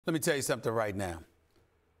Let me tell you something right now.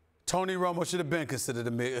 Tony Romo should have been considered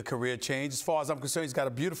a career change. As far as I'm concerned, he's got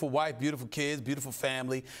a beautiful wife, beautiful kids, beautiful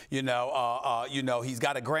family. He's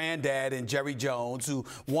got a granddad in Jerry Jones who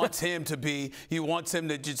wants him to be. He wants him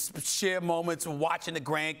to just share moments of watching the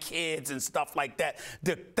grandkids and stuff like that.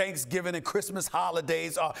 The Thanksgiving and Christmas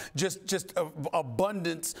holidays are just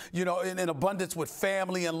abundance, in abundance with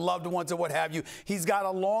family and loved ones and what have you. He's got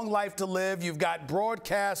a long life to live. You've got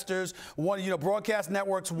broadcasters, broadcast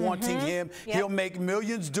networks wanting him. Yep. He'll make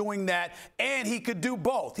millions doing that, and he could do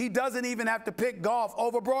both. He doesn't even have to pick golf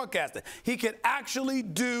over broadcasting. He could actually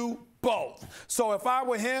do both. So if I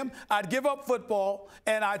were him, I'd give up football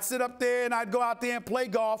and I'd sit up there and I'd go out there and play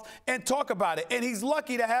golf and talk about it. And he's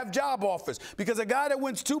lucky to have job offers, because a guy that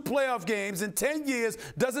wins 2 playoff games in 10 years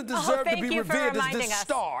doesn't deserve to be revered as the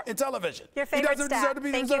star in television. Your favorite he doesn't deserve to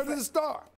be revered as a star.